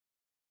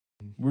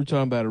We're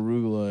talking about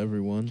arugula,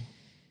 everyone.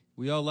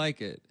 We all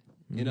like it.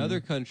 In other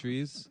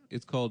countries,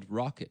 it's called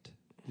rocket.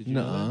 Did you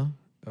know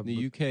that? In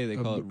the UK, they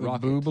call it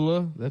rocket.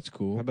 Boobala? That's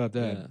cool. How about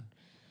that? Yeah.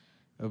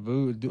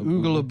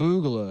 Oogala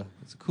boogala.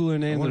 It's a cooler I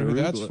name wonder than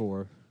who arugula. that's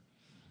for.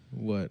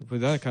 What?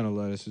 What that kind of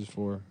lettuce is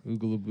for.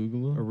 Oogala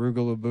boogala?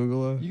 Arugula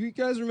boogala. You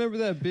guys remember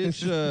that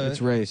bitch? It's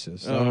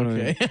racist. Oh,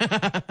 okay.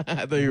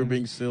 I thought you were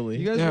being silly.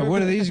 You guys Yeah, remember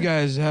what are these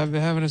guys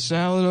having a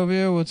salad over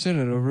here? What's in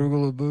it?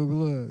 Arugula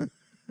boogala.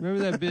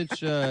 Remember that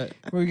bitch?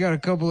 We got a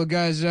couple of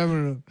guys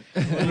having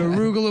an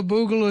arugula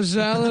boogala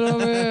salad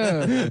over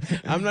here.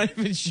 I'm not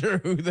even sure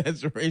who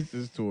that's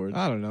racist towards.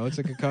 I don't know. It's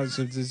like a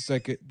concept. It's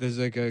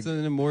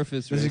an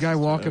amorphous. There's a guy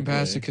walking Okay.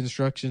 past a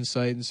construction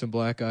site, and some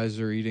black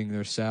guys are eating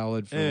their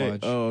salad for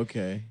lunch. Oh,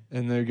 okay.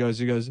 And he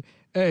goes,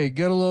 "Hey,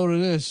 get a load of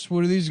this.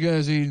 What are these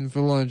guys eating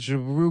for lunch? A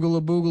arugula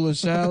boogala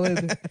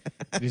salad?"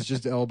 He's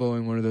just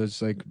elbowing one of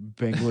those like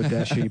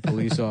Bangladeshi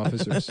police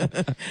officers. Oh,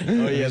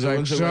 yeah, He's the like,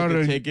 ones that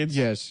like the tickets?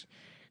 Yes.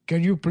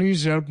 Can you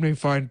please help me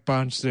find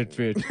pants that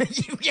fit?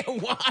 Yeah,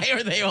 why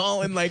are they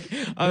all in like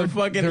a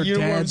fucking their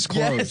uniform? dad's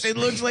clothes. Yes, it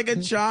looks like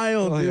a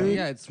child, Oh, dude.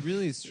 Yeah, it's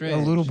really strange. A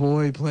little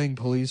boy playing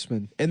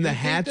policeman. And the think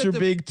hats that are the-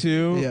 big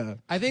too. Yeah.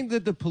 I think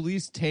that the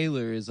police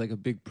tailor is like a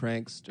big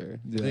prankster. I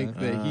Yeah. think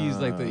that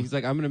he's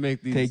like I'm gonna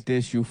make these. Take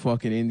this, you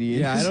fucking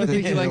Indian. Yeah, I don't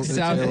think he likes The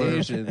South tailor-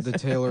 Asians. The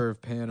tailor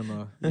of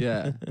Panama.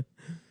 Yeah.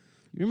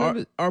 You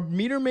remember? Are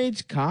meter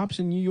maids cops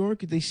in New York?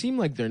 They seem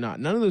like they're not.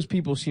 None of those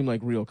people seem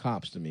like real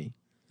cops to me.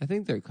 I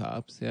think they're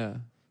cops. Yeah.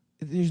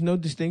 There's no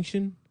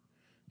distinction.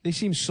 They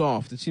seem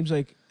soft. It seems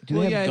like do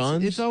they have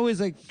guns? It's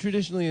always like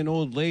traditionally an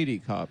old lady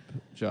cop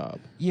job.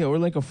 Yeah, or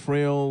like a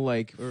frail,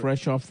 like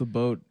fresh off the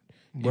boat.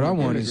 What I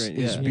want is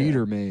immigrant, yeah.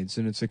 beater maids,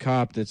 and it's a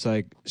cop that's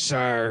like,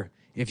 "Sir,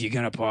 if you're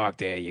gonna park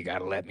there, you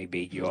gotta let me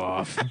beat you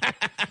off."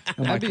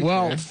 I'm like, be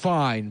 "Well, fair.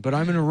 fine, but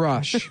I'm in a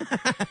rush.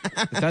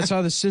 If that's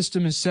how the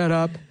system is set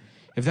up,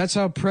 if that's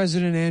how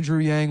President Andrew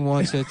Yang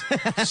wants it,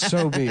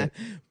 so be it."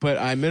 But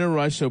I'm in a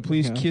rush, so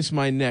please kiss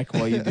my neck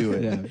while you do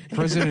it. Yeah,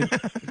 President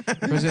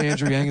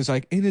Andrew Yang is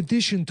like, in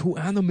addition to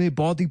anime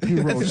body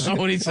pillows, That's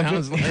what he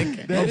sounds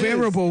like.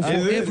 available for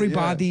Is it?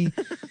 everybody.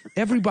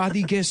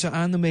 Everybody gets an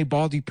anime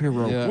body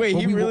pillow. Yeah. Wait,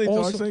 But he we will really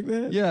also- talks like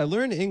that? Yeah,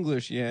 learn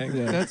English, Yang.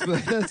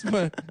 That's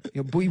what.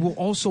 Yeah, but we will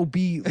also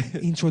be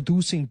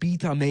introducing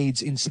beta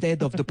maids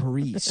instead of the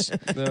police.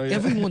 No, yeah.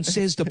 Everyone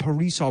says the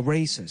police are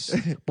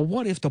racist, but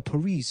what if the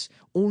police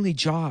only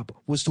job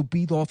was to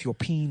beat off your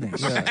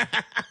penis?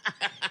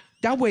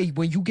 That way,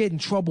 when you get in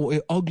trouble,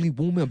 an ugly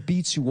woman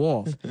beats you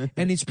off.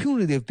 And it's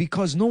punitive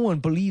because no one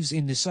believes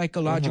in the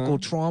psychological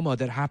trauma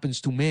that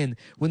happens to men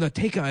when they're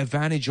taken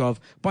advantage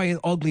of by an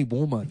ugly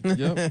woman.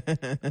 Yep.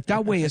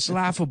 That way, it's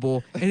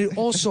laughable. And it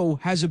also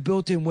has a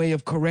built-in way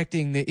of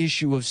correcting the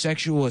issue of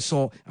sexual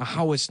assault and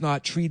how it's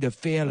not treated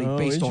fairly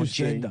based on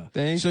interesting. gender.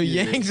 Thank So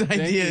you. Yang's Thank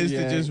idea you, is to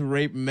Yang. just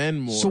rape men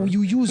more. So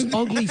you use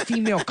ugly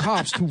female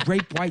cops to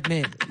rape white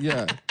men.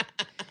 Yeah.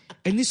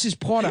 And this is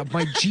part of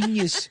my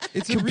genius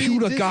It's a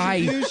computer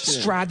guy redistribution.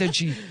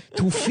 strategy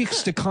to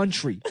fix the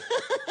country.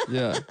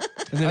 Yeah.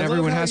 And then I love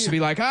everyone how has you- to be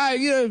like,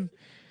 yeah,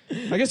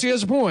 I guess he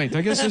has a point.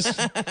 I guess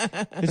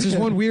it's just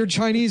one weird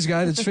Chinese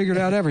guy that's figured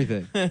out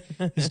everything.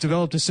 He's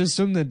developed a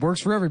system that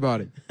works for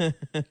everybody.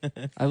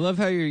 I love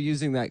how you're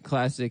using that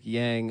classic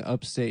Yang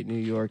upstate New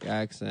York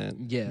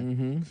accent. Yeah.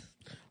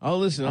 Oh,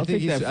 listen, I'll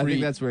take that I free.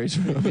 think that's where he's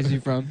from. Is he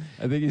from?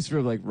 I think he's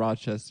from like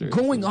Rochester. or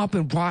Growing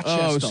something. up in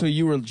Rochester. Oh, so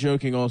you were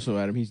joking also,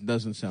 Adam. He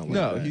doesn't sound like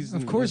No, that. he's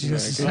Of course he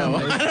doesn't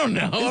American. sound I don't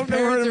know. His I've never heard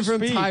parents him are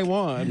from speak.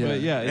 Taiwan, but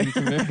yeah, he's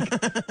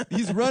American.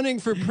 He's running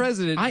for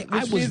president, I which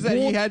was means that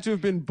he born- had to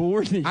have been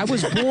born here. I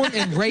was born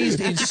and raised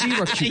in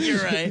Syracuse.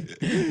 You're right.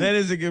 That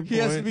is a good point. He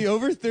has to be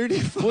over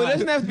 35. Well, he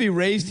doesn't have to be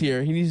raised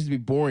here. He needs to be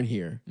born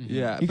here.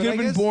 Yeah, He but could I have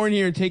been guess- born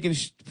here and taken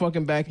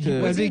fucking back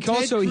to. was Wasn't Ted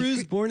Ted Cruz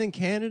Cruz born in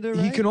Canada,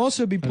 right? He can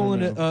also be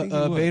pulling a I think he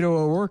would. Beto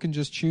O'Rourke and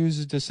just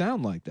choose to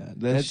sound like that.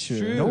 That's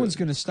true. No one's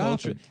going to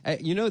stop Culture.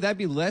 it. You know, that'd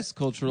be less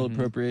cultural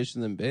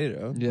appropriation than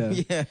Beto.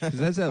 Yeah. Yeah. 'Cause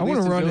that's at I least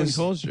want to run his as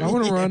own culture. I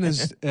want to run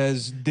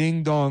as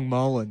Ding Dong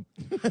Mullen.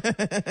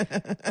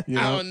 You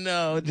know? Oh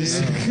no, dude.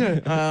 Just,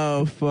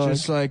 Oh fuck.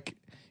 just like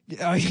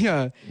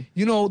yeah,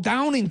 you know,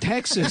 down in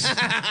Texas,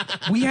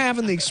 we have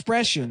an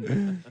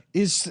expression.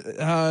 Is you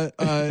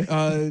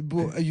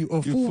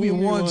fool me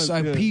once,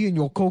 I yeah. pee in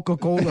your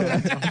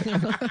Coca-Cola.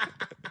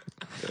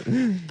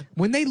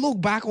 When they look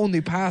back on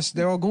the past,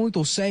 they are going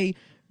to say,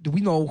 "Do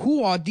we know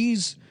who are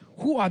these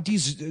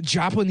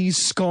Japanese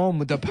scum?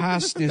 The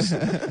past is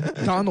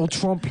Donald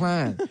Trump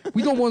plan.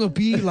 We don't want to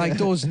be like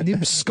those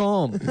nip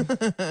scum."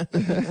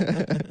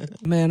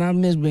 Man, I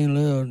miss being a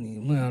little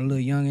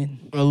youngin.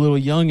 a little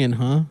youngin,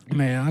 huh?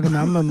 Man, I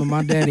remember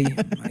my daddy.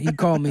 He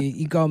called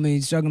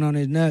me sucking on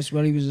his nuts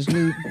while he was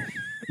asleep.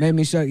 Made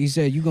me suck. He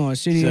said, "You gonna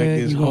sit Suck here?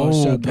 his You gonna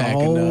whole suck the pack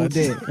of whole nuts."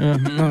 dick? You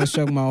gonna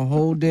suck my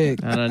whole dick?"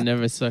 And I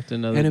never sucked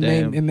another And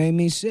damn. it made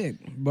me sick,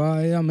 bro.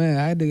 Yeah, man,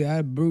 I had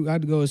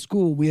to go to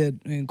school. We had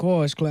in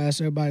chorus class.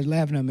 Everybody's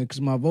laughing at me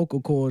because my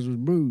vocal cords was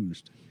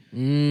bruised.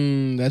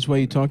 That's why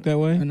you talk that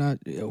way? And I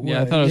thought it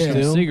was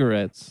from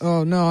cigarettes.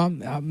 Oh no,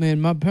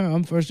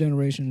 I'm first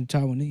generation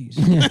Taiwanese.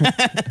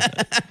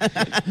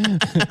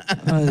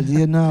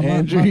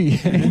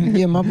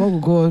 My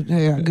vocal cord.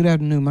 Hey, good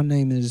afternoon. My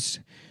name is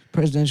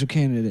presidential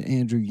candidate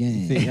Andrew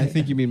Yang. I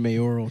think you mean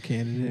mayoral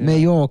candidate.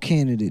 Mayoral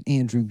candidate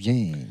Andrew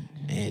Yang.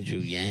 Andrew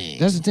Yang.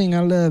 That's the thing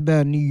I love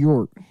about New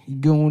York. You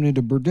going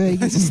into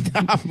bodega.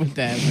 Stop with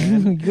that,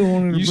 man. You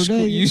going into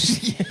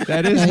bodega.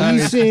 That is how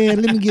you said,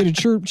 let me get a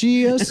chirp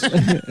cheese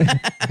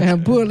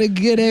and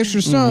get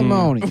extra something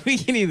on it. We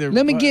can either.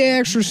 Let me get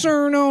extra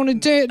cern on the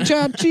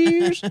chopped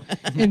cheese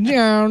and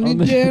down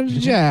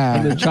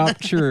the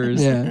chopped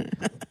cheese. Yeah.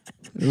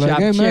 Like,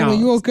 hey man, are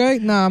you okay?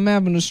 Nah, I'm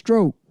having a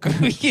stroke.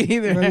 We can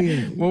either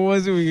what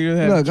was it? We can either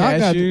have Look,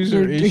 cashews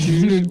or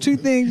issues. There are two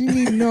things you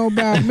need to know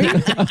about me.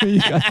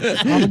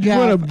 I'm a guy.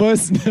 What a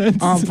bust nuts.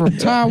 I'm from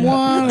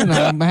Taiwan and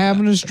I'm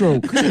having a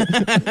stroke. We have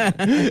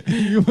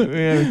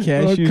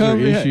cashews or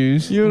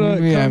issues. You know,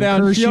 we come have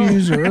down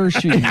Kershews or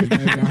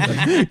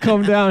Urshews.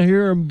 Come down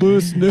here and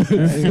bust nuts.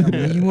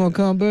 You want to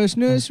come bust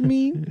nuts with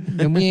me?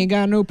 Then we ain't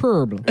got no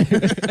problem.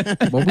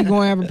 But we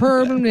gonna have a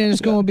problem. Then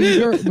it's gonna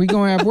be we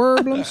gonna have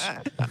wordblums.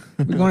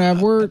 We're gonna have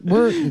word.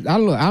 I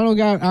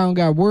don't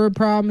got word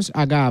problems.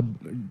 I got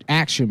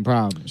action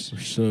problems.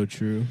 So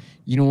true.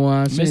 You know what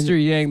I'm saying?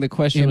 Mr. Yang, the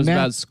question was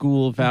about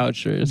school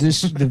vouchers.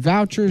 The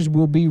vouchers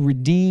will be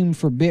redeemed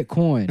for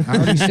Bitcoin. I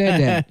already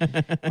said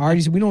that. I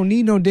already said we don't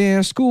need no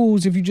damn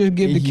schools if you just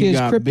give the kids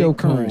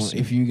cryptocurrency.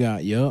 If you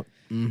got,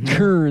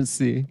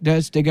 currency.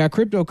 They got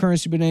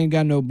cryptocurrency, but they ain't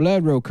got no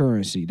blood row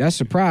currency. That's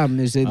the problem,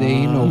 is that there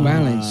ain't no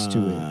balance to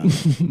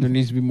it. There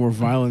needs to be more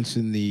violence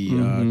in the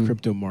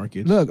crypto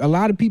markets. Look, a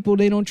lot of people,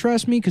 they don't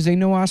trust me because they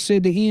know I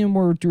said the N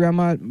word throughout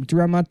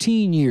my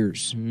teen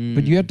years.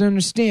 But you have to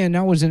understand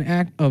that was an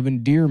act of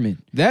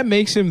endearment. That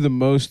makes him the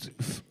most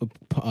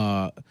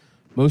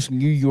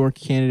New York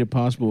candidate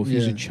possible. If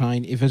he's as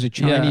a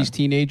Chinese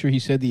teenager he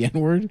said the N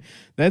word.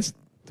 That's.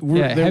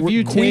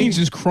 Queens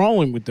is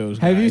crawling with those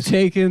guys. Have you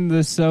taken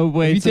the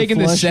subway? Have you taken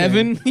the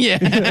 7?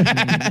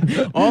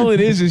 Yeah. All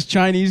it is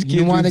Chinese kids.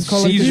 You know why they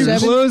call it the 7?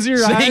 Close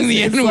your eyes. Saying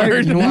the N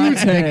word. You know why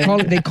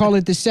they call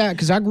it the 7?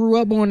 Because I grew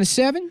up on the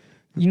 7.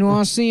 You know what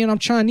I'm saying? I'm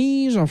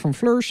Chinese. I'm from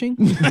Flushing.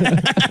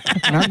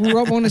 And I grew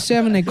up on the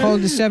 7. They call it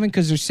the 7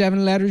 because there's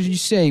 7 letters you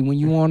say when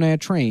you on that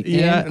train.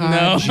 Yeah,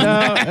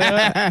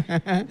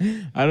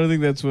 I don't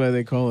think that's why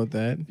they call it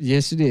that.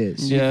 Yes, it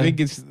is. Yeah. They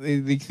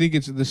think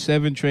it's the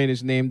 7 train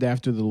is named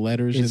after the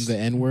letters in the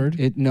N word.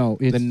 It's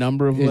the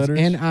number of letters.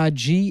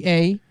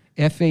 NIGAFAG.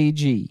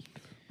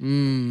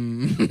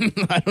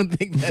 I don't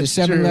think that's the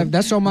 7 true.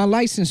 That's on my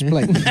license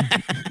plate.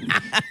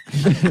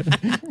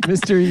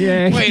 Mr.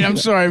 Yang. Wait, I'm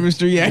sorry,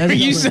 Mr. Yang. Are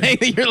you saying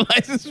that your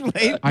license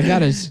plate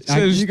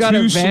you got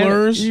two a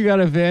slurs? You got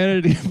a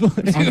vanity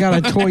plate. I got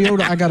a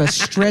Toyota. I got a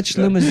stretch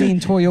limousine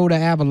Toyota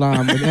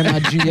Avalon with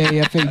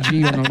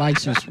NIGAFAG on the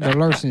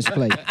license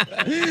plate.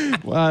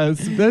 Wow,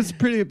 that's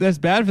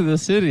bad for the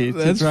city.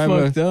 That's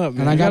fucked up.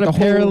 Man. And I got a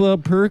parallel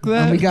perk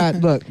that. And we got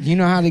you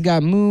know how they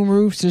got moon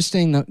roofs? This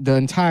thing, the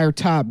entire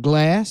top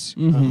glass,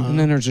 and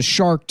then there's a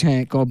shark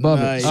tank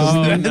above it.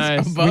 So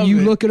nice. When you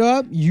look it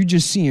up, you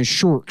just seeing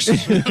sharks.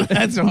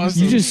 That's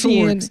awesome. You just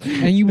seeing,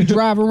 and you would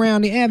drive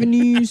around the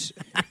avenues,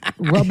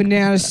 rubbing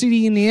down the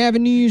city in the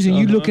avenues, and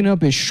you looking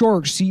up at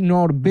sharks eating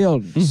all the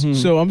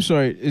buildings. So I'm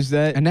sorry, is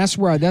that? And that's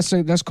where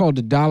that's called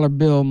the dollar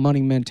bill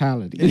money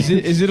mentality. Is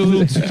it a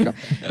little?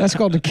 That's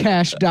called the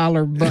cash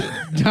dollar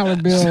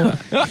bill.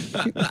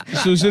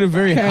 So is it a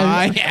very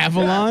high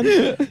Avalon,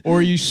 or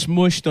are you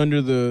smushed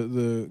under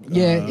the?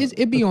 Yeah,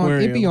 it'd be on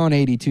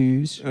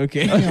 82s.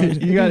 Okay,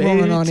 you got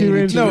 82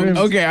 inch. No,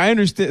 okay, I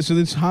understand. So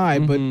it's high,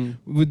 but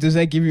does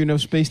that give you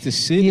enough space to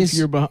sit if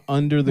you're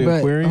under the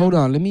aquarium? Hold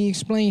on, let me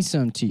explain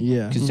something to you.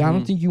 Yeah, because I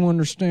don't think you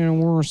understand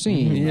what we're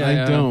saying.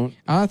 I don't.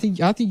 I think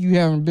you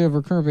have a bit of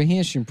a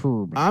comprehension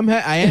problem.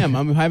 I am.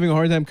 I'm having a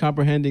hard time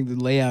comprehending the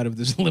layout of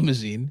this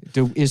limousine.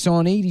 It's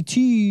on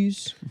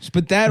 82s,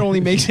 but that only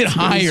makes it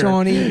higher. It's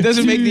on 82s. It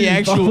doesn't make the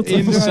actual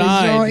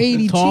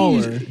inside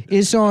taller.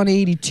 It's on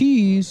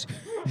 82s.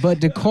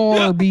 But the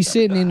car be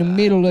sitting in the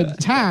middle of the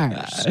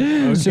tires,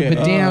 so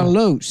but down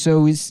low.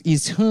 So it's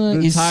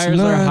tires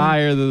are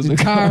higher than the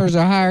tires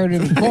are higher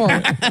than the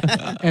car,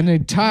 and the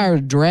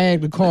tires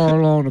drag the car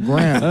along the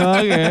ground.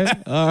 Okay,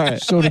 all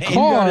right. So the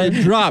car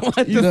dropped.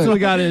 You still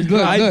got it.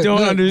 I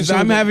don't understand. So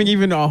I'm having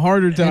even a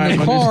harder time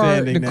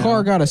understanding. The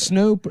car got a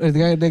snow.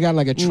 They got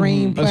like a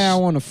train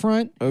plow on the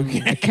front.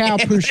 Okay, a cow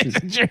pusher,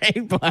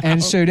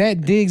 and so that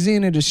digs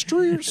into the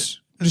streets.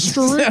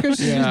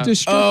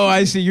 Oh,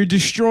 I see. You're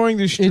destroying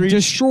the street. It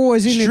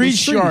destroys into street the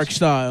streets. shark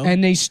style.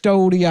 And they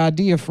stole the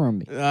idea from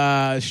me.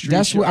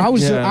 That's what I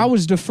was. I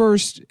was the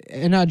first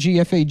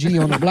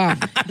NIGFAG on the block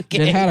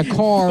that had a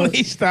car.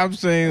 Please stop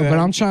saying that. But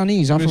I'm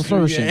Chinese. I'm from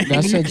Flushing.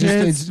 That's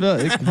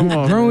it. Come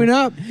on. Growing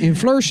up in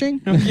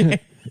Flushing,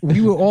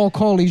 we would all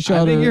call each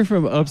other. I think you're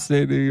from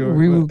upstate New York.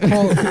 We would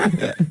call.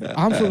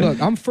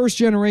 I'm first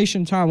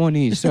generation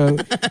Taiwanese, so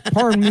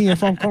pardon me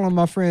if I'm calling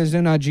my friends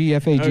they're not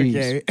GFAGs.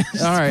 Okay.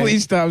 All right.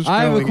 Please stop.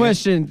 I have a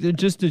question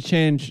just to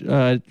change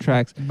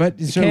tracks. But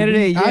so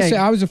Candidate I Yang. said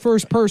I was the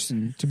first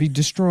person to be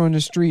destroying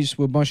the streets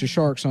with a bunch of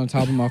sharks on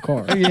top of my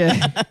car.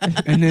 Yeah.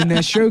 And then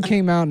that show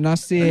came out, and I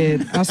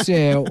said,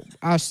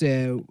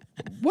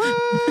 what?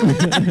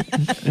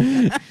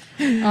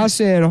 I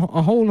said,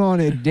 hold on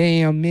a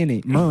damn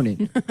minute.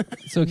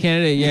 So,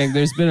 Candidate Yang,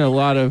 there's been a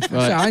lot of.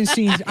 I ain't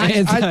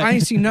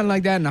seen nothing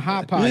like that in the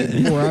hot pot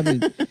before.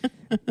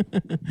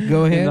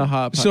 Go ahead. In the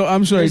hot pot. So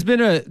I'm sorry.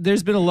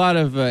 There's been a lot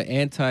of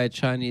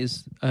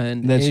anti-Chinese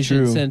and That's Asian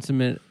true.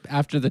 sentiment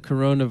after the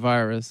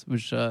coronavirus,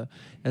 which,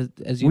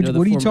 as you know,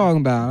 What are you talking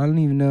about? I don't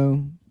even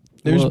know.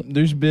 There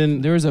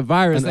was a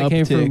virus that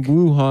came from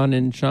Wuhan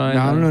in China.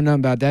 No, I don't know nothing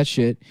about that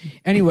shit.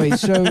 Anyway,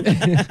 so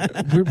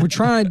we're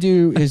trying to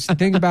do is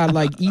think about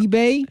like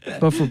eBay,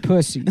 but for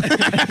pussy. The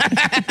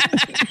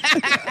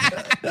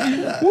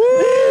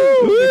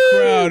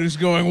crowd is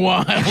going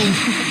wild.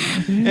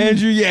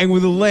 Andrew Yang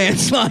with a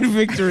landslide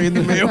victory in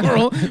the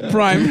mayoral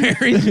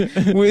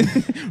primaries,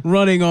 with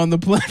running on the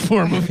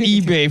platform of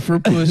eBay for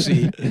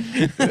pussy.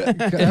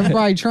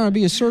 Everybody trying to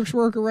be a search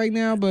worker right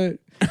now, but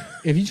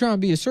if you trying to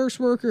be a search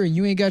worker and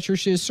you ain't got your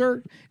shit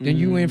searched, then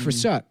you in for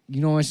suck.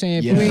 You know what I'm saying?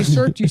 If you ain't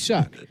searched, you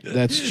suck.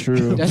 That's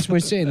true. That's what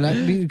it's saying.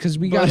 Because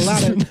we got a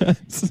lot of,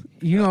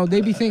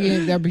 they be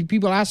thinking that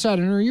people outside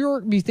of New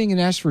York be thinking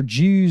that's for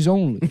Jews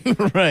only.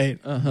 Right.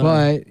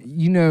 But,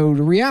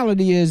 the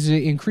reality is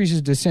it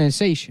increases the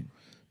sensation.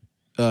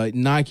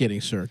 Not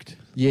getting circed.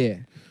 Yeah.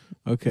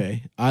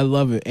 Okay, I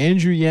love it.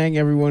 Andrew Yang,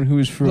 everyone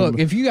who's from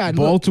if you got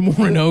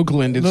Baltimore and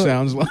Oakland, it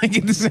sounds like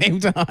at the same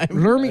time.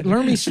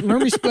 Let me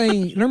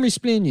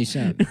explain you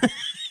something.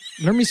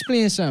 Let me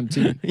explain something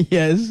to you.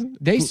 Yes.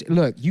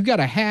 Look, you got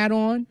a hat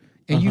on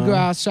and you go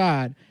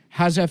outside.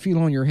 How's that feel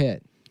on your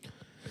head?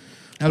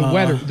 The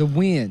weather, the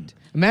wind.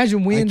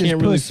 Imagine wind is I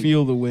can't really pussy.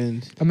 feel the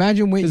wind.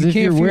 Imagine wind. You if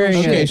can't you're feel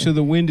wearing shit. Okay, so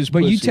the wind is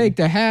pussy. But you take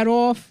the hat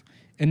off.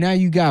 And now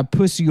you got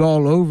pussy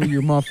all over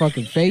your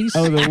motherfucking face.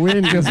 Oh, the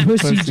wind is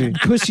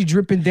pussy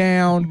dripping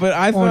down But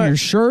I thought, on your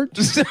shirt.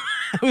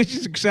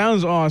 Which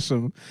sounds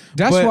awesome.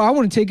 That's why I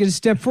want to take it a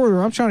step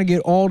further. I'm trying to get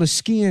all the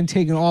skin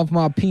taken off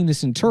my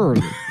penis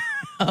entirely.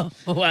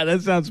 Wow,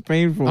 that sounds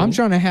painful. I'm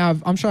trying to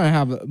have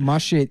my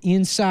shit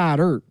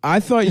inside Earth. I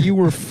thought you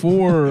were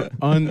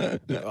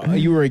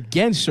you were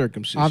against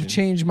circumcision. I've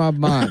changed my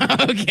mind.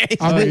 Okay.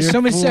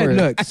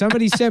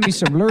 Somebody sent me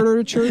some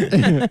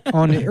literature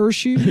on the Earth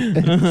shoot,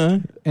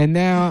 and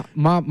now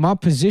my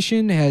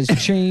position has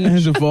changed.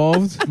 Has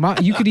evolved.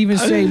 You could even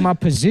say my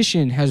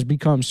position has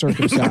become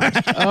circumcised.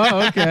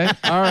 Oh, okay.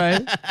 All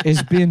right.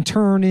 It's been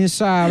turned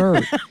inside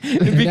Earth.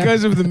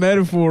 Because of the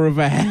metaphor of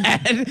a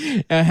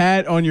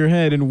hat on your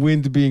head and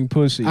wind being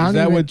pussy. Is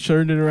that what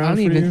turned it around? I don't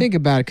even think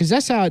about it because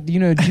that's how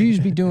Jews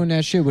be doing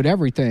that shit with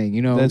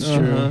everything. That's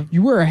true.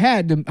 You wear a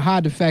hat to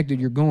hide the fact that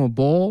you're going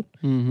bald,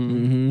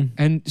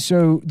 and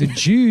so the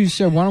Jews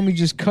said, "Why don't we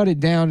just cut it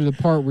down to the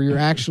part where you're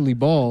actually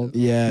bald?"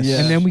 Yes.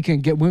 And then we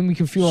can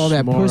feel all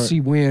that pussy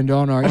wind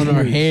on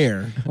our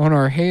hair,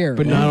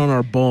 but not on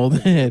our bald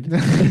head,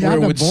 where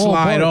it would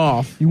slide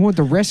off. You want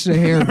the rest of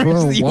the hair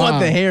growing. You want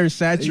the hair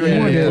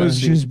saturated in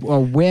pussy. Just a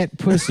wet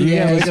pussy.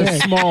 Yeah, like a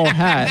small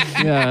hat.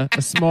 Yeah,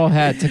 a small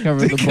hat to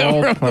cover the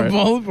bald part. The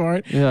bald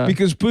part. Yeah.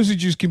 Because pussy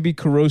juice can be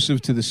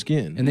corrosive to the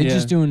skin. And they're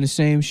just doing the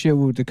same shit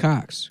with the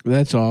cocks.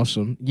 That's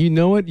awesome. You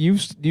know what? You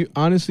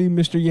honestly,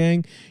 Mr.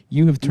 Yang,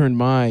 you have turned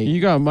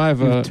You got my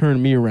vote. You've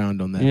turned me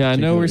around on that. Yeah, I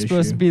know we're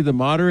supposed to be the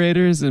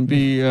moderators and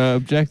be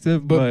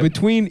objective, but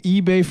between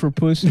eBay for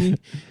pussy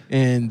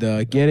and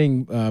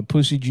getting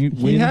pussy juice,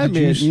 he had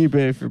me at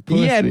eBay for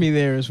pussy. He had me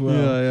there as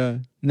well. Yeah.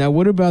 Now,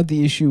 what about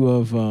the issue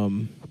of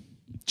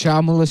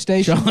child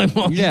molestation?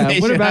 Yeah,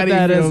 what about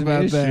that as an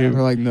issue? They're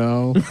like,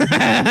 no.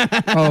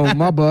 Oh,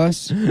 my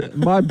bus.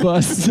 My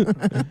bus.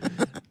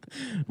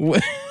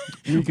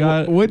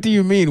 What do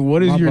you mean?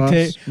 What is your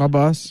take? My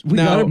bus. We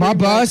gotta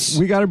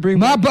bring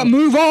my bus.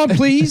 Move on,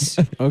 please.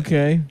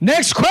 Okay.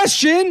 Next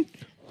question.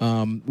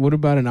 What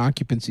about an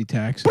occupancy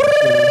tax?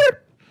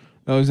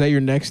 Oh, is that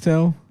your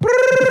Nextel?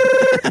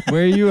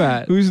 Where are you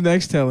at? Who's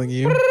Nextelling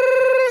you?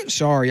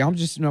 Sorry, I'm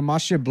just my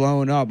shit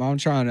blowing up. I ain't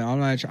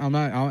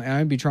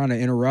be trying to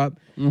interrupt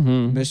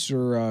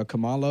Mr.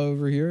 Kamala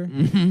over here.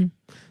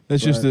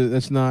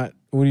 That's not.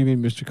 What do you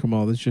mean, Mr.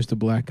 Kamal? That's just a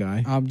black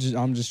guy. I'm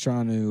just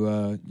trying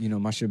to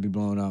my shit be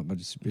blowing up, but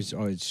it's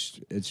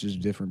just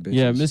different bitches.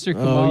 Yeah, Mr.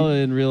 Kamala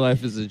in real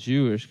life is a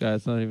Jewish guy.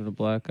 It's not even a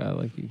black guy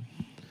like you.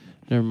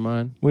 Never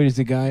mind. Wait, is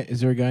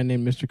there a guy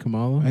named Mr.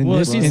 Kamala? In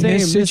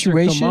this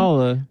situation,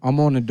 Kamala. I'm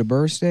on a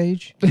debate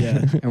stage,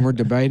 yeah, and we're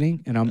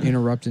debating, and I'm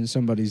interrupting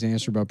somebody's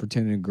answer by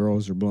pretending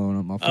girls are blowing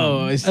up my phone. Oh,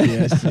 I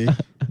see.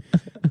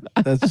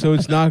 So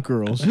it's not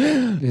girls.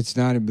 It's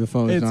not the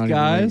phone. It's not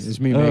guys. It's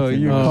me making.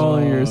 You're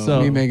calling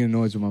yourself. Me making a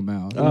noise with my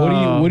mouth.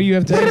 What do you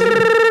have to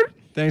say?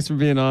 Thanks for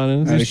being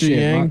honest. Mr.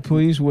 Yang,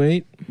 please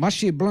wait. My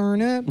shit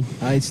blurring up.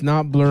 It's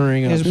not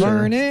blurring up. It's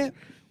blurring up.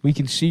 We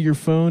can see your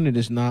phone. It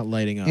is not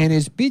lighting up. And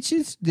it's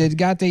bitches that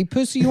got they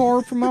pussy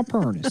hard from my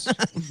furnace.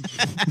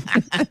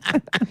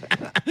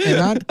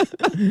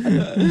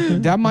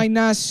 And that might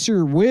not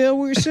sure well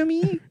with some of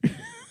you.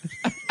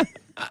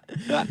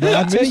 But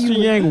I'll tell you,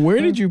 Yang, where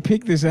did you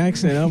pick this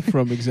accent up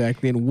from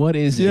exactly, and what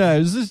is it? Yeah,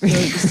 is this?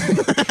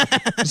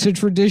 It's a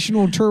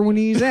traditional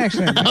Taiwanese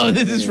accent. Oh,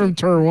 this is from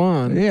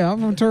Taiwan. Yeah, I'm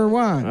from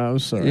Taiwan. I'm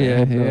sorry. Yeah, I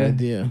had no yeah.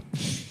 idea.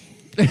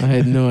 I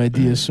had no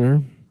idea,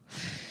 sir.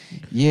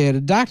 Yeah,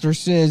 the doctor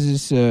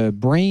says it's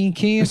brain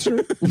cancer.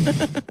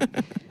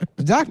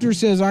 The doctor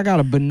says I got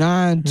a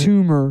benign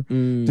tumor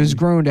that's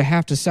grown to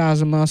half the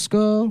size of my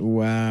skull,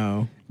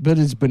 Wow. but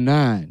it's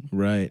benign.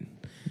 Right.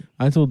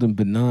 I told him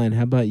benign.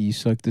 How about you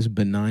suck this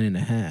benign and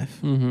a half?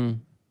 Mm-hmm.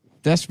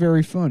 That's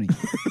very funny.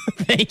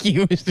 Thank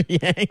you, Mr.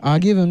 Yang. I'll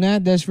give him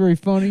that. That's very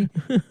funny.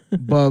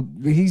 But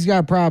he's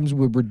got problems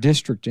with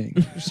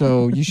redistricting.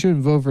 So you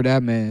shouldn't vote for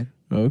that man.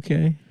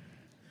 Okay.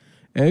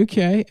 How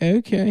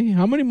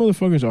many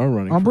motherfuckers are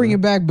running? I'm for bringing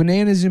it? back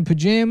bananas in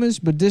pajamas,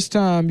 but this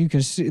time you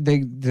can see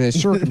they're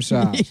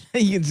circumcised.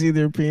 You can see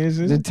their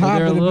penises. The top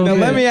They're of a the little banana.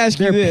 Now, let me ask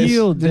you They're this.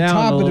 peeled The down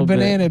top a of the little bit.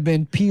 banana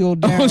been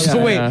peeled down. Oh, so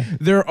Yeah, wait, yeah.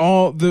 they're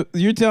all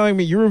you're telling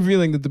me you're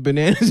revealing that the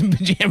bananas in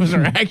pajamas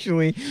are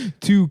actually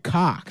two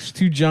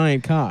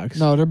giant cocks.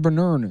 No, they're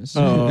bananas.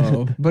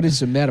 Oh, But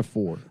it's a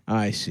metaphor.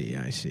 I see.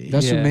 That's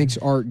Yeah. what makes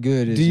art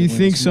good. Is Do you when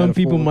think it's some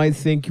people metaphor. might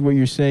think what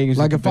you're saying is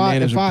like that the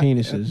bananas are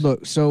penises?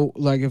 look? So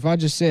like if I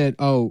just said,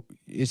 "Oh,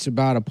 it's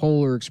about a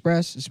Polar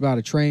Express. It's about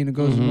a train that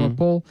goes to North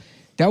Pole,"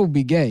 that would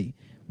be gay.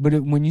 But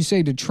when you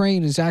say the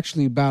train is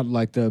actually about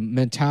like the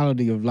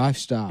mentality of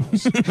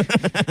lifestyles,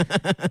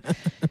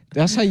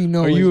 that's how you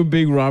know. Are you a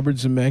big Robert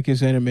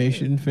Zemeckis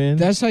animation fan?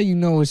 That's how you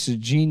know it's a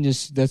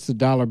genius. That's the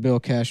dollar bill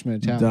cash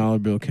mentality. Dollar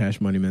bill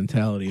cash money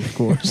mentality, of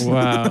course.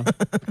 Wow.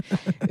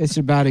 It's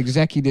about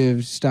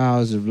executive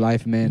styles of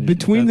life management.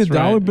 Between That's the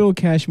dollar right. bill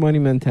cash money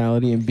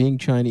mentality and being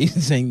Chinese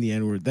and saying the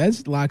N-word,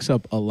 that locks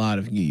up a lot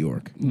of New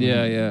York.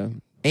 Yeah, yeah.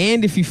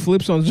 And if he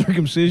flips on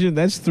circumcision,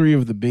 that's three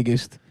of the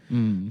biggest.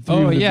 Three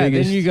Oh, of the yeah.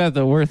 biggest. Then you got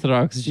the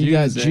Orthodox Jews. You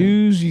got there.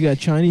 Jews, you got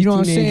Chinese You know what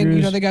I'm teenagers. saying?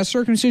 You know they got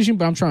circumcision,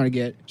 but I'm trying to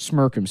get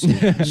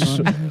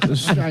smircumcision.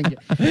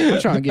 I'm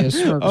trying to get a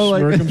smirk. Oh,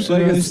 like a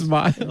circumcised.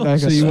 smile. Like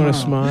So a you want to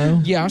smile.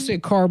 smile? Yeah, I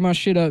said carve my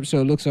shit up so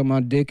it looks like my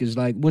dick is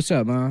like, "What's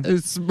up, ma?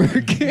 It's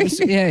smirking.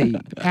 Hey,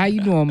 how you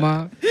doing,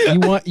 ma?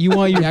 You want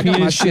your Yeah, I got my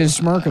penis? shit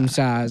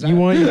smircumcised. You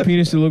want your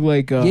penis to look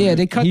like Yeah,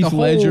 they cut the Heath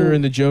Ledger hole.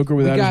 and the Joker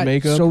We without got-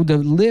 his makeup. So the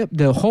lip,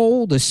 the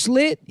hole, the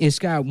slit, it's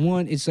got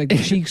one. It's like the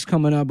cheeks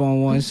coming up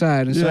on one side.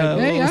 It's Yeah, like,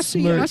 a hey, little I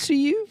see, smirk. I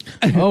see you.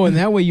 Oh, and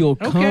that way you'll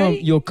come. Okay.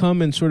 You'll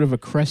come in sort of a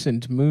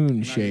crescent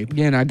moon shape.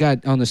 Yeah, and I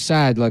got on the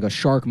side like a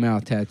shark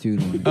mouth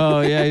tattooed on it.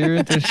 Oh, yeah. You're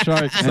into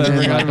sharks. And I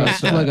then forgot like about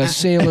a, that. like a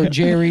Sailor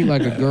Jerry,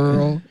 like a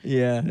girl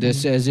Yeah. that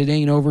says it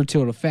ain't over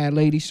till the fat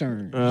lady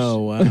turns. Oh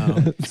wow.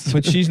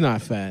 But she's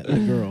not fat, the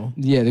girl.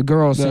 Yeah, the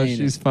girl No, saying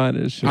she's it. fine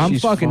as shit. I'm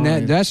she's fucking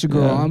fine. that. That's the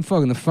girl. Yeah. I'm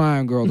fucking the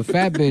fine girl. The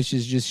fat bitch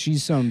is just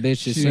she's some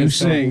bitch that Who says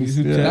sings?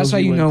 Who songs. tells That's how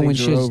you know when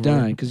things are shit's over.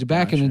 done. Because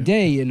back in the Gotcha.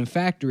 day in the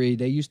factory,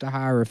 they used to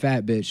hire a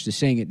fat bitch to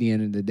sing at the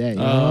end of the day.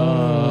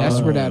 Oh. That's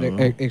where that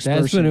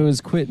expression. That's when it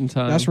was quitting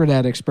time. That's where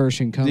that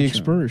expression comes The from.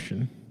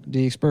 expression.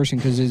 The expression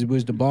because it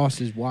was the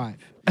boss's wife.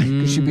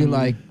 Because she'd be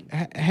like,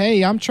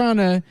 "Hey, I'm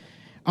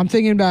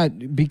thinking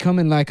about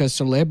becoming like a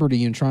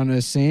celebrity and trying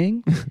to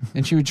sing,"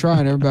 and she would try,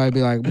 and everybody would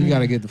be like, "We got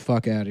to get the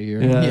fuck out of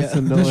here." Yeah, that's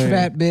annoying. This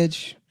fat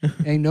bitch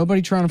ain't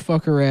nobody trying to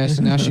fuck her ass,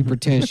 and now she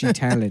pretends she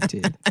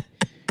talented.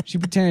 She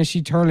pretends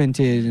she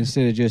talented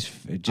instead of just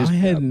I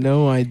had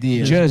no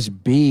idea.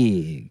 just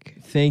big.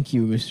 Thank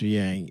you, Mr.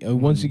 Yang.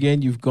 Once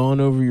again, you've gone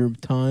over your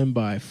time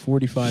by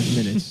 45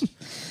 minutes.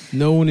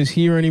 No one is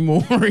here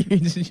anymore.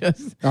 It's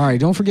just All right,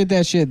 don't forget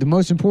that shit. The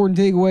most important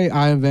takeaway: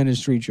 I invented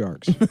street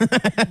sharks.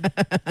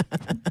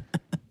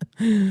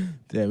 damn.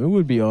 It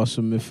would be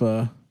awesome if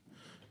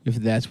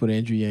that's what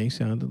Andrew Yang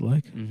sounded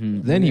like.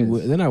 Then he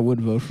would. Then I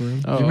would vote for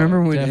him. Oh, Do you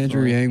remember when definitely.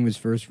 Andrew Yang was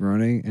first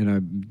running, and I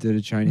did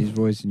a Chinese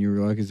voice, and you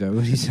were like, "Is that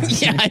what he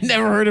sounds Yeah, like?" I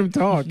never heard him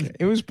talk.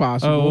 It was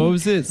possible. Oh, what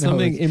was it?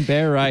 Something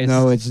embarrassed.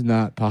 No, it's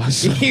not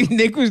possible.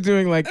 Nick was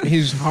doing like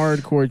his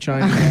hardcore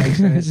Chinese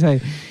accent. It's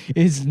like,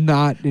 it's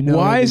not. No,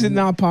 Why is it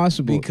not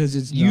possible? Because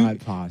it's you, not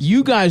possible.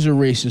 You guys are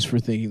racist for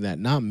thinking that,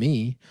 not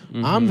me.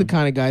 Mm-hmm. I'm the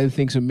kind of guy that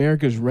thinks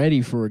America's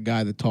ready for a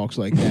guy that talks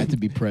like that to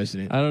be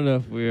president. I don't know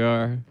if we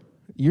are.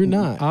 You're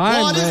not.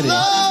 I'm ready.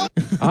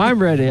 I'm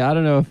ready. I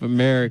don't know if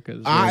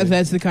America's ready.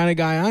 That's the kind of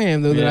guy I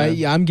am, though.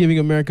 Yeah. I'm giving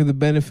America the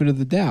benefit of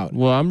the doubt.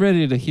 Well, I'm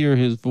ready to hear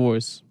his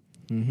voice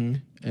Mm-hmm.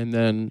 and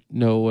then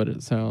know what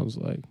it sounds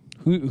like.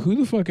 Who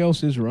the fuck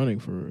else is running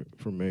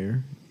for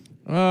mayor?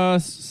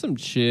 Some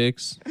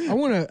chicks. I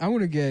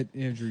wanna get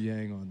Andrew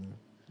Yang on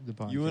the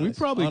podcast. You and We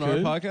probably on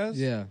could. our podcast?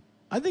 Yeah,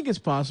 I think it's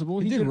possible.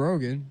 he did could-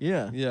 Rogan.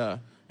 Yeah, Yeah.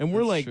 and we're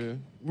That's like true.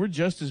 we're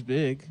just as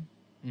big.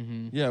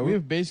 Mm-hmm. Yeah, We we're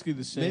have basically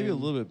the same. maybe a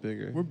little bit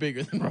bigger. We're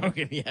bigger than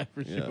Rogan, yeah,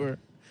 for Yeah. sure.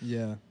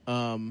 Yeah,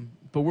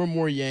 But we're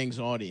more Yang's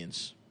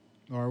audience.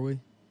 are we?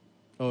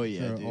 Oh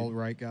yeah, dude. alt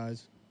right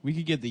guys. We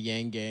could get the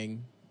Yang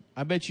gang.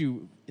 I bet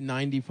you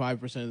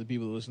 95% of the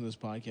people that listen to this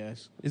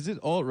podcast. Is it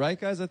alt-right,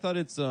 guys? I thought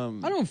it's I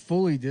don't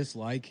fully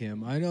dislike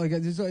him. I know, like,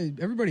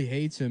 everybody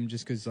hates him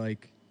just because,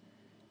 like,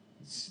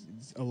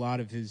 a lot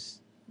of his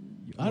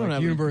I don't have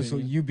an universal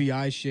opinion.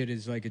 UBI shit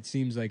is like it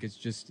seems like it's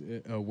just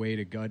a way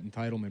to gut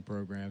entitlement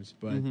programs,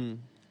 but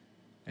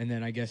and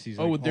then I guess he's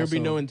Oh, like, would there be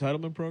also- no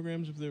entitlement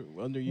programs if they're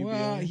under UBI?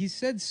 Well, he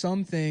said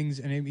some things,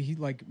 and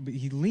but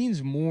he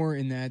leans more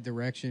in that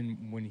direction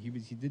when he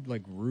did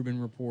like Rubin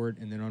Report,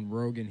 and then on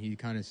Rogan he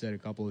kind of said a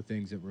couple of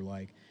things that were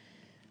like,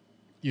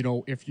 you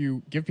know, if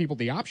you give people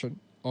the option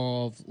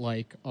of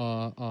like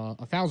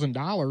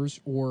 $1,000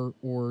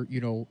 or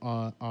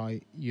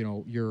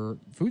your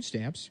food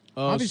stamps,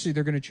 obviously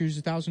they're going to choose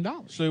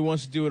 $1,000. So he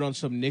wants to do it on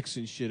some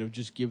Nixon shit of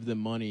just give them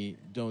money,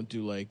 don't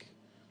do like,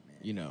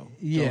 don't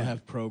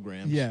have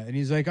programs. Yeah, and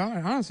he's like,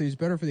 honestly, it's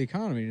better for the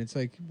economy. And it's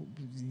like,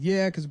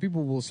 yeah, because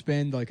people will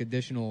spend like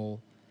additional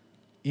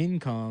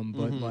income,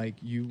 but like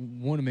you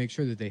want to make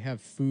sure that they have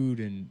food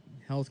and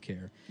health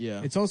care. Yeah.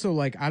 It's also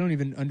like, I don't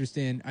even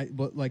understand,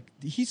 but like,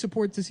 does he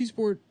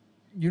support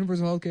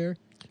universal health care?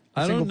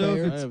 I don't know I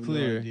if it's have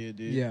clear. no idea,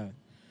 dude. Yeah.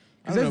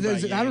 I don't know about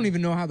I don't Yang.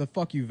 even know how the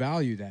fuck you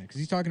value that, because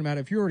he's talking about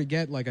if you already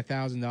get like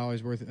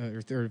 $1,000 worth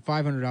or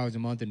 $500 a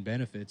month in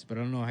benefits, but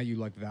I don't know how you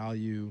like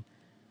value,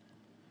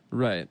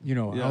 Right. you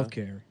know, Yeah.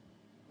 healthcare.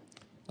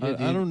 I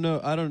don't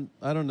know. I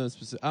don't know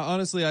specific.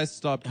 Honestly, I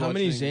stopped. How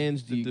many watching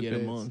Zans do the you get a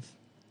debates. month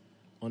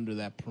under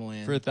that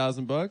plan? For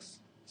 $1,000?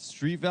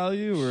 Street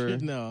value or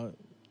No,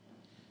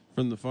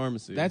 from the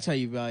pharmacy? that's how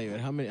you value it.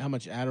 How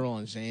much Adderall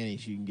and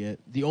Xannies you can get.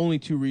 The only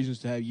two reasons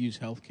to use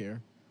healthcare: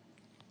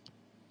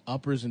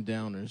 uppers and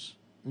downers.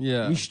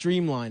 yeah. We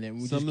streamline it.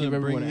 We Some just of give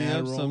them bring everyone me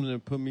up, Adderall. some of them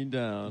put me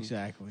down.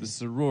 Exactly. The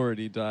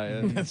sorority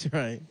diet. That's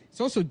right.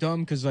 It's also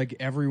dumb because like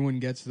everyone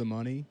gets the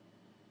money,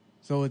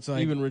 so it's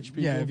like Even rich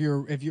people? Yeah, if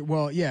you're if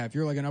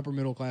you're like an upper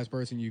middle class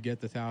person, you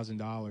get the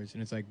 $1,000,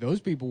 and it's like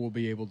those people will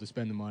be able to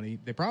spend the money.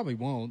 They probably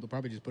won't. They'll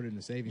probably just put it in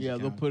the savings. Yeah,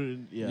 account. they'll put it.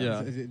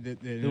 Yeah.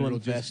 They'll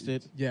invest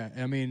it. Yeah,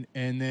 I mean,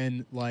 and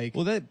then like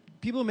Well, that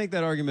people make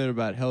that argument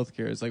about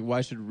healthcare. It's like,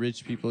 why should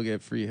rich people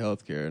get free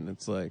healthcare? And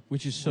it's like,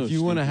 Which is so. if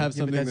you want to stupid. have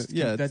yeah, but something,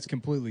 that's that's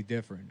completely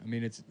different. I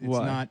mean, it's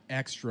Why? not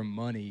extra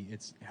money.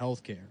 It's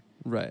healthcare.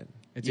 right.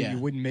 It's Yeah. you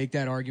wouldn't make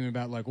that argument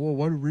about like, well,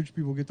 why do rich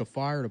people get the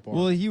fire department?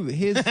 Well, the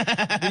UBI,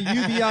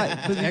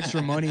 It's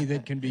extra money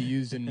that can be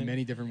used in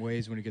many different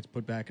ways when it gets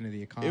put back into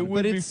the economy. It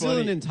would but be it's still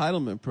an funny.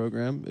 entitlement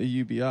program, a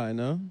UBI,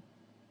 no?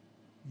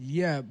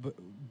 Yeah,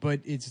 but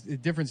it's a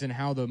difference in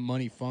how the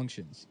money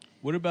functions.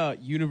 What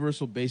about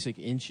universal basic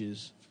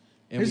inches?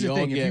 And Here's we the all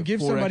thing: get if you give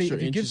 4 somebody extra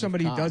inches of who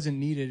cock. doesn't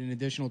need it an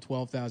additional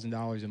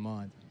 $12,000 a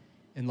month,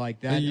 and like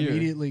that year.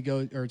 immediately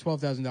goes, or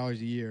 $12,000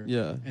 a year,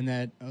 Yeah. and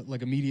that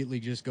like immediately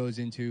just goes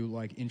into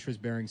like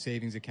interest-bearing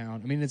savings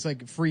account. I mean, it's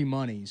like free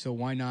money, so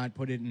why not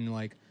put it in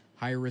like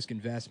higher risk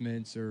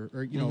investments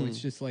or you know, it's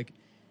just like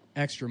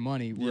extra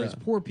money. Whereas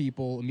Yeah. poor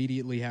people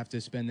immediately have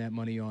to spend that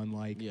money on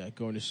like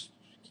going to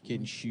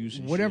getting shoes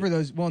and whatever shit.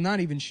 those. Well, not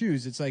even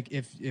shoes. It's like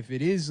if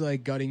it is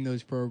like gutting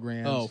those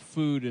programs. Oh,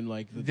 food and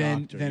like the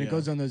then doctor. then yeah. it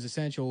goes on those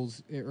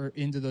essentials or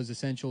into those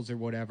essentials or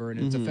whatever, and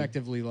it's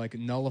effectively like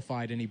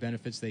nullified any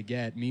benefits they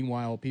get.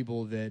 Meanwhile,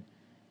 people that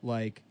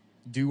like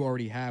do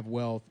already have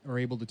wealth are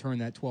able to turn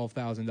that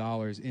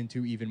 $12,000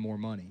 into even more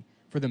money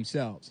for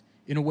themselves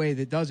in a way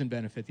that doesn't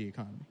benefit the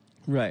economy.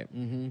 Right.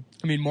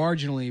 I mean,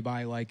 marginally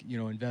by like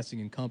investing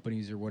in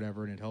companies or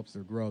whatever, and it helps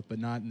their growth, but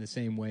not in the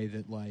same way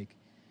that like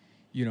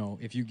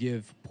if you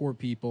give poor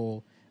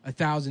people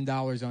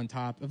 $1,000 on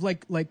top of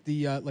like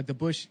the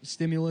Bush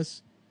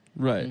stimulus.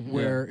 Right.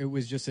 Where it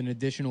was just an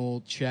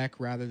additional check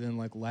rather than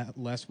like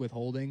less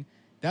withholding.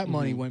 That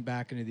money went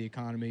back into the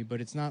economy, but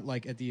it's not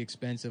like at the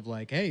expense of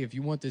like, hey, if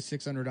you want this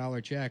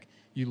 $600 check,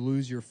 you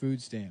lose your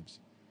food stamps.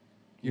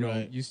 You know,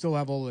 Right. you still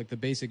have all like the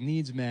basic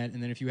needs met,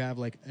 and then if you have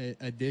like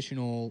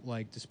additional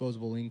like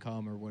disposable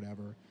income or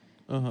whatever,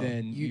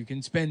 then you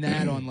can spend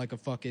that on like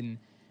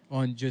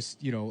on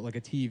just like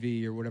a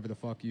TV or whatever the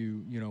fuck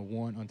you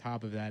want on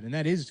top of that, and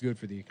that is good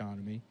for the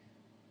economy.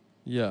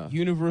 Yeah.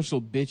 universal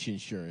bitch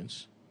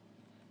insurance.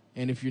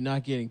 And if you're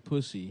not getting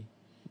pussy,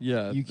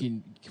 Yeah. you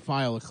can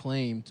file a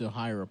claim to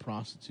hire a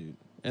prostitute.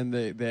 And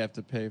they have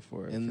to pay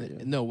for it. And for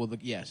you. no, well,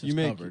 yes, it's you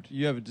make covered.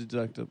 you have a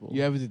deductible.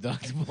 You have a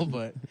deductible,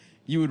 but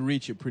you would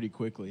reach it pretty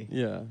quickly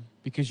Yeah.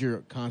 because you're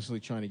constantly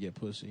trying to get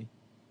pussy.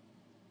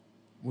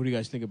 What do you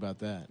guys think about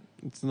that?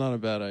 It's not a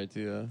bad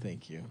idea.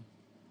 Thank you.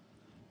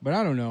 But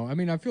I don't know. I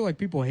mean, I feel like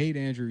people hate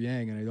Andrew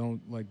Yang, and I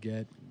don't like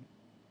get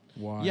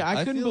why. Yeah,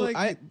 I couldn't feel believe.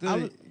 like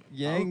the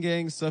Yang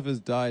Gang stuff has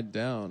died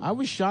down. I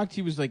was shocked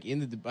he was like in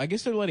the. I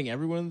guess they're letting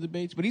everyone in the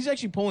debates, but he's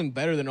actually polling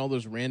better than all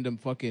those random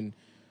fucking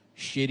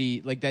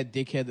shitty, like that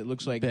dickhead that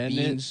looks like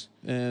Bennett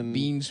and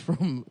Beans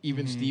from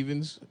Even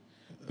Stevens.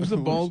 Who's the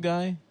bald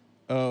guy?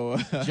 oh,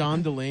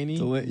 John Delaney.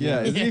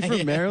 yeah, isn't he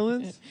from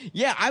Maryland?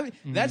 Yeah,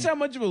 that's how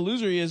much of a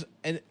loser he is,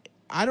 and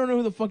I don't know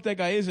who the fuck that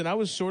guy is. And I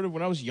was sort of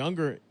when I was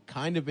younger,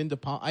 kind of into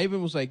pop. I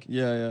even was like,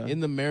 Yeah, yeah. in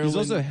the Maryland. He's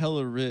also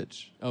hella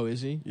rich. Oh,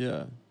 is he?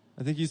 Yeah,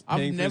 I think he's I've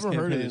paying for his never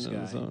heard of campaign this on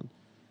his guy. own.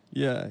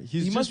 Yeah,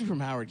 He must be from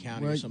Howard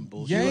County or some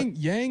bullshit.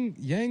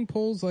 Yang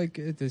pulls like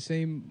at the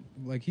same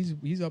like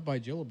he's up by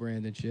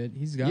Gillibrand and shit.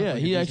 He's got Yeah,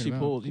 like, he a actually decent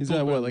pulled. He's he at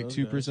pulled what, better like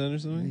than those 2% or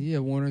something? amount. Yeah,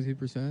 1 or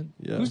 2%.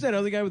 Yeah. Who's that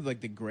other guy with like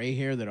the gray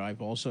hair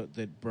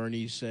that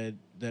Bernie said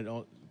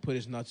that put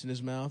his nuts in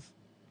his mouth?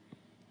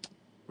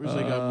 Where's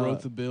that guy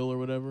wrote the bill or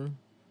whatever?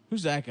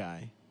 Who's that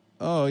guy?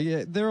 Oh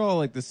yeah, they're all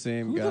like the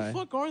same Who guy. the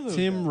fuck are those?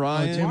 Tim guys?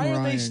 Ryan. Tim Why are they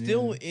Ryan,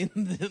 still in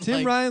the?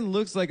 Tim Ryan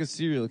looks like a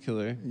serial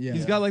killer. Yeah.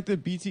 He's got like the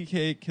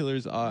BTK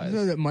killer's eyes. You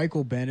know that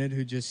Michael Bennett,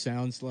 who just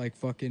sounds like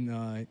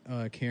fucking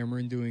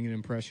Cameron doing an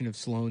impression of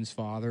Sloane's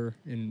father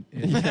in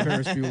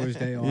Ferris Bueller's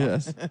Day Off.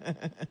 Yes.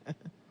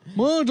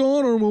 My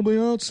daughter will be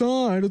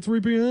outside at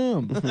 3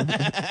 p.m.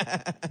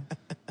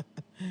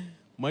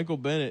 Michael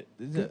Bennett.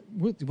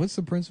 What's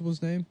the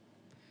principal's name?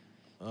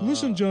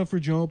 Listen, Jeffrey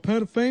Jones,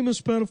 famous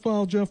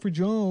pedophile Jeffrey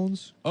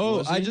Jones. Oh,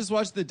 Was I he? just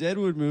watched the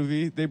Deadwood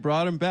movie. They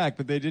brought him back,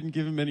 but they didn't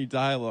give him any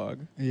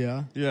dialogue.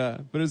 Yeah. Yeah,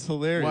 but it's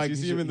hilarious. Why, you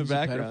see him in the he's a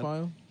background.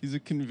 pedophile? He's a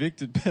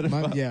convicted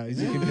pedophile. Yeah,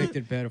 he's a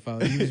convicted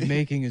pedophile. He was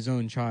making his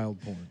own child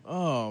porn.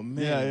 Oh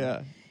man. Yeah,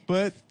 yeah.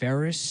 But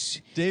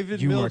Ferris,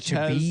 David you Milch are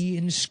to has be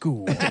in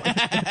school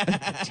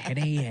at 10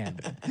 a.m.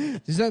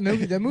 Does that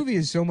movie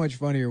is so much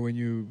funnier when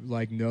you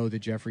like know that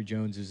Jeffrey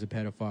Jones is a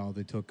pedophile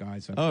that took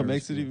guys on. Oh, it Ferris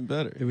makes it Bueller. even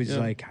better. It was Yeah.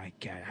 like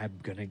I'm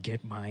gonna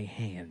get my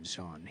hands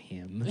on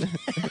him.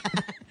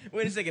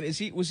 Wait a second.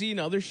 Was he in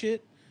other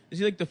shit? Is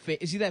he like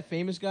is he that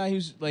famous guy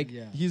who's like?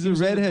 Yeah. He's he a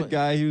was in the redhead pla-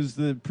 guy. He was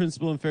the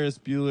principal in Ferris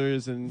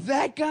Bueller's, and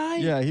That guy?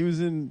 yeah, he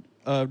was in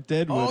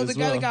Deadwood Oh, as the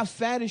guy well. that got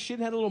fat as shit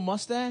and had a little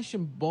mustache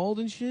and bald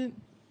and shit.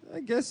 I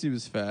guess he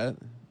was fat.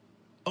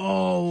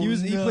 Oh, He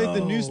played the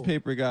no.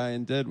 newspaper guy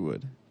in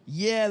Deadwood.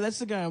 Yeah, that's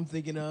the guy I'm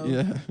thinking of.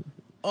 Yeah.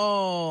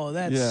 Oh,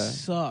 that Yeah.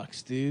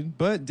 sucks, dude.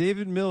 But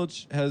David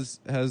Milch has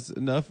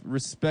enough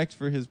respect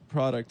for his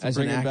product to As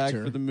bring an him back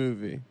actor. for the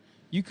movie.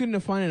 You couldn't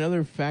have found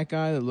another fat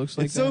guy that looks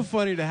like It's that. so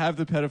funny to have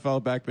the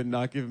pedophile back but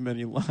not give him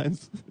any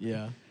lines.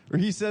 Yeah. Or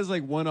he says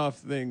like one-off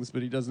things,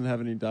 but he doesn't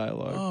have any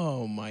dialogue.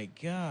 Oh my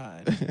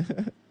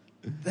god.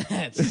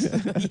 That's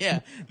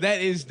yeah. That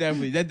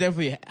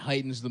definitely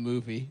heightens the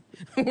movie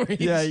where he's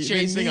Yeah, they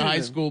chasing a need high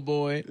him. school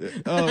boy.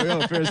 Oh,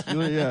 yeah, Ferris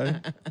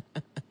Bueller,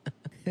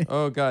 yeah.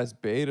 Oh, guys,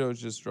 Beto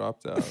just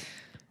dropped out.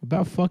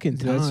 About fucking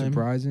That's time.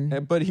 surprising.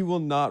 But he will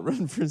not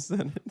run for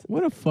Senate.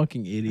 What a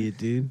fucking idiot,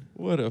 dude.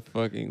 What a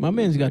fucking... My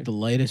man's got loser. the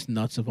lightest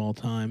nuts of all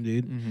time,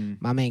 dude. Mm-hmm.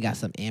 My man got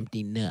some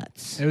empty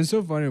nuts. It was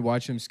so funny to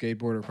watch him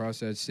skateboard across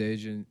that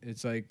stage, and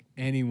it's like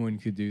anyone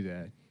could do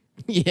that.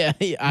 Yeah,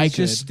 I He's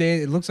just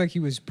It looks like he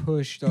was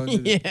pushed onto.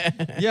 The, Yeah.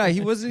 Yeah,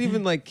 he wasn't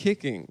even like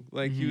kicking.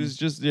 Like he was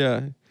just, he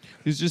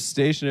was just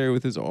stationary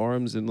with his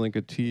arms in like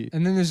a T.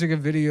 And then there's like a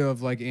video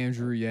of like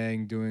Andrew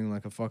Yang doing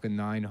like a fucking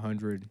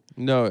 900.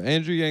 No,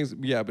 Andrew Yang's,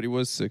 but he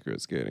was sicker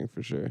at skating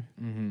for sure.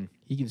 Mm-hmm.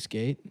 He can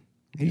skate.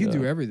 He can Yeah.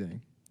 do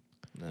everything.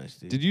 Nice,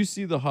 dude. Did you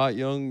see the hot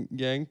young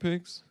Yang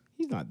pics?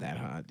 He's not that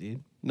hot,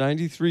 dude.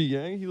 93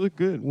 Yang, he looked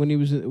good. When he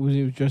was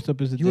dressed up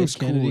as the He dead looks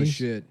cool Kennedys. as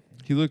shit.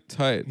 He looked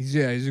tight. He's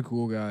a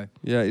cool guy.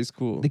 Yeah, he's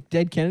cool. The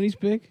dead Kennedys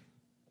pic?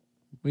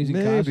 When he's in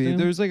Maybe costume?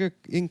 there's like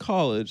in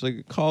college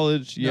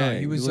Yang. No,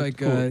 he was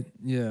looked like, cool.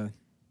 yeah,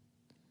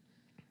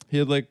 He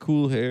had like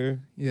cool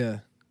hair. yeah.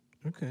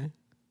 Okay.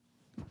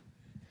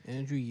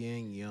 Andrew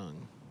Yang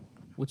Young.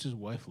 What's his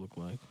wife look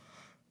like?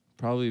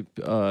 Probably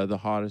the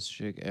hottest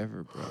chick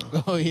ever,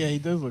 bro. Oh yeah, he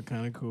does look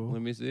kind of cool.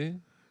 Let me see.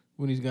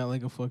 When he's got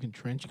like a fucking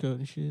trench coat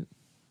and shit.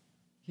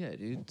 Yeah,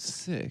 dude,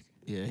 sick.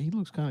 Yeah, he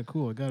looks kind of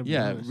cool. I gotta be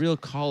Yeah, honest. real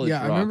college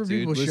Yeah, rock, I remember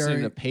dude. people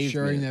Listening to Pavement.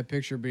 sharing that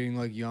picture being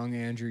like young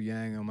Andrew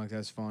Yang. I'm like,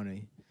 that's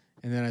funny.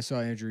 And then I saw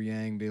Andrew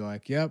Yang be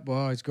like, yep,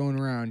 well, it's going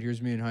around.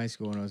 Here's me in high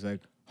school. And I was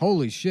like,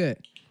 holy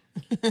shit.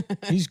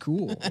 He's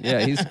cool. Yeah,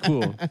 he's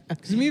cool.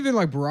 Because even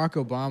like Barack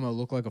Obama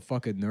looked like a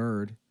fucking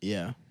nerd.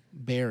 Yeah,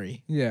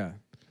 Barry. Yeah.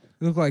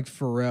 He looked like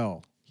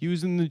Pharrell. He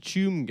was in the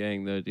Choom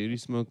gang though, dude. He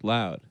smoked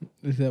loud.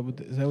 Is that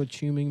what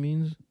chuming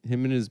means?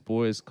 Him and his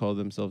boys called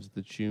themselves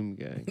the Choom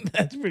gang.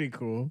 That's pretty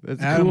cool. That's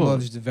Adam cool.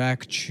 loves to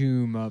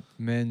vacuum up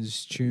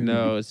men's tune.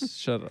 No, it's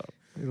shut up.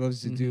 He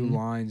loves to do Mhm.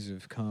 lines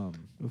of cum.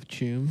 Of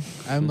chum.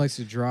 Adam likes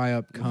to dry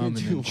up cum and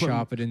do then one.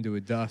 chop it into a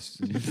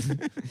dust.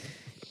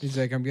 He's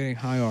like, I'm getting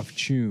high off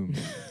chum.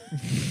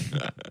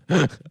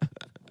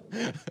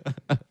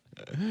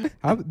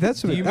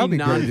 That's Do what you that'd be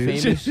mean great, dude.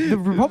 non-famous? The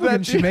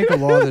Republicans should make a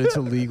law that it's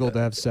illegal to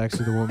have sex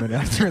with a woman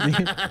after the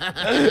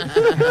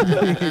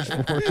age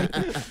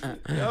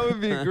 40. That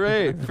would be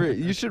great.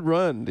 You should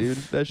run, dude.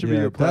 That should be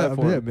your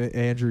platform.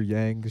 Andrew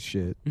Yang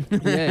shit.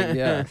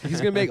 Yeah. He's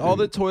gonna make all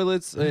the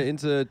toilets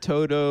into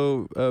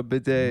Toto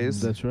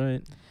bidets. That's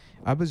right.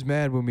 I was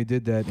mad when we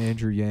did that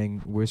Andrew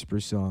Yang whisper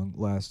song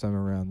last time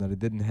around that I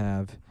didn't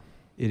have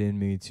it in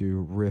me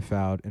to riff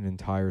out an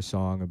entire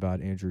song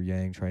about Andrew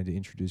Yang trying to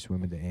introduce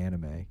women to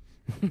anime.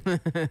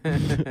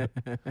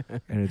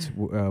 And it's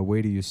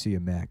Wait Till You See a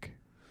Mech.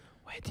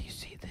 Wait till you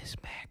see this,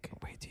 Mac.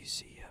 Wait till you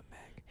see a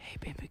mech. Hey,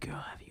 baby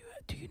girl,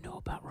 do you know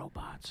about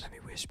robots? Let me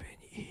whisper in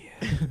your ear.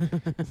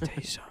 Tell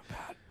you something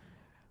about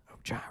a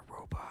giant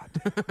robot.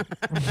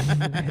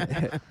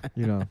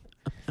 You know.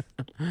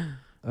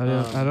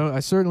 I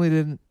certainly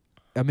didn't.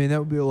 I mean, that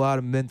would be a lot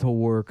of mental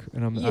work,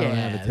 and I don't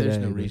have it today. there's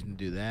no but- reason to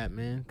do that,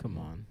 man. Come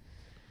on.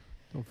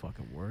 Don't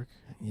fucking work.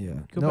 Yeah.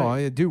 Go No, back.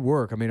 I do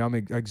work. I mean, I'm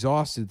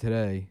exhausted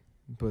today,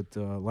 but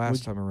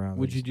last time around,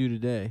 What'd you do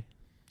today?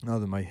 No,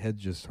 that my head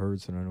just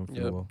hurts and I don't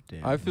feel Yep. well.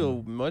 Damn, I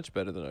feel much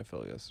better than I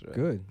felt yesterday.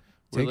 Good.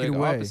 We're Take like it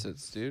away.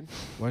 opposites, dude.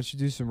 Why don't you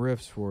do some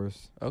riffs for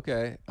us?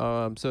 Okay.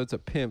 So it's a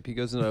pimp. He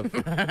goes in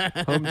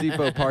a Home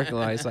Depot parking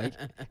lot. He's like,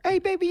 "Hey,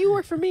 baby, you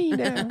work for me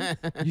now."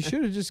 You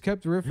should have just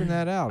kept riffing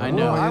that out. I don't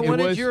know. I It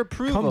wanted was- your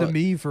approval. Come to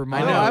me for my. I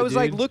know. know, I was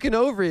like dude. looking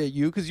over at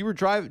you because you were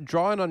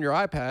drawing on your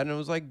iPad, and I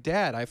was like,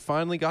 "Dad, I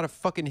finally got a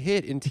fucking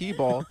hit in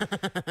T-ball,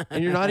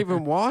 and you're not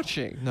even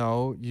watching.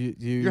 No,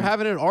 You're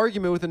having an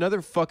argument with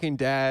another fucking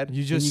dad."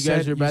 You just you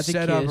guys set, are about to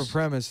set up a kiss.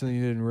 premise and you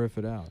didn't riff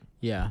it out.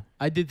 Yeah,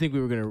 I did think we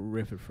were gonna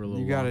riff it for a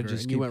little. You gotta longer,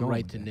 just and you keep went going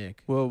right with to it.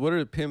 Nick. Well, what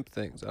are pimp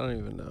things? I don't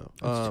even know.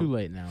 It's too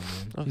late now, man.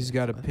 Okay, He's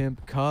got a fine.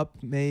 pimp cup,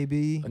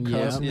 maybe. cup,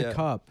 What's in yeah. the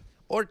cup?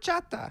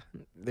 Horchata.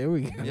 There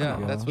we go. Yeah,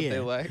 Yeah. that's what they Yeah.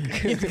 like.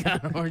 He's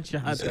got He's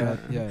horchata.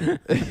 got-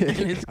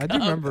 yeah. I do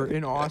remember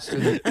in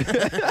Austin.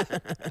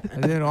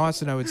 And then in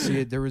Austin, I would see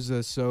it. There was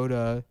a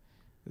soda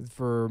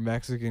for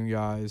Mexican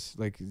guys,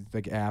 like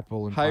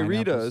apple and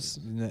Hy-Ritos.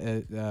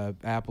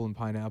 apple and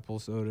pineapple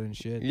soda and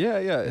shit. Yeah,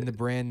 yeah. And the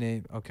brand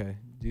name. Okay,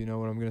 do you know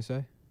what I'm gonna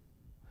say?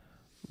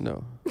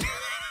 No.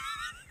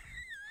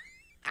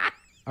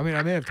 I mean,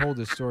 I may have told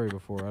this story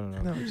before. I don't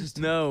know. No, just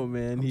No,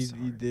 man, I'm he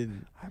sorry.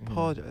 didn't. I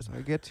apologize.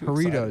 I get too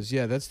Doritos. excited.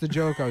 Yeah, that's the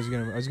joke I was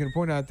gonna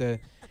point out, the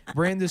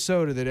brand of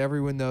soda that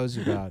everyone knows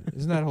about.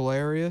 Isn't that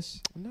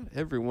hilarious? Not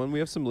everyone. We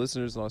have some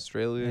listeners in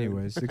Australia.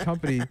 Anyways,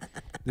 the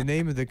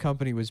name of the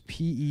company was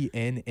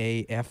Penafiel.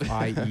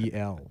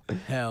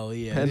 Hell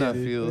yeah.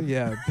 Penafiel.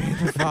 Yeah,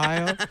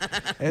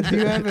 pedophile. And do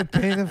you have a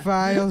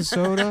pedophile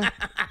soda?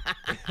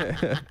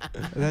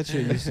 That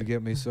shit used to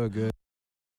get me so good.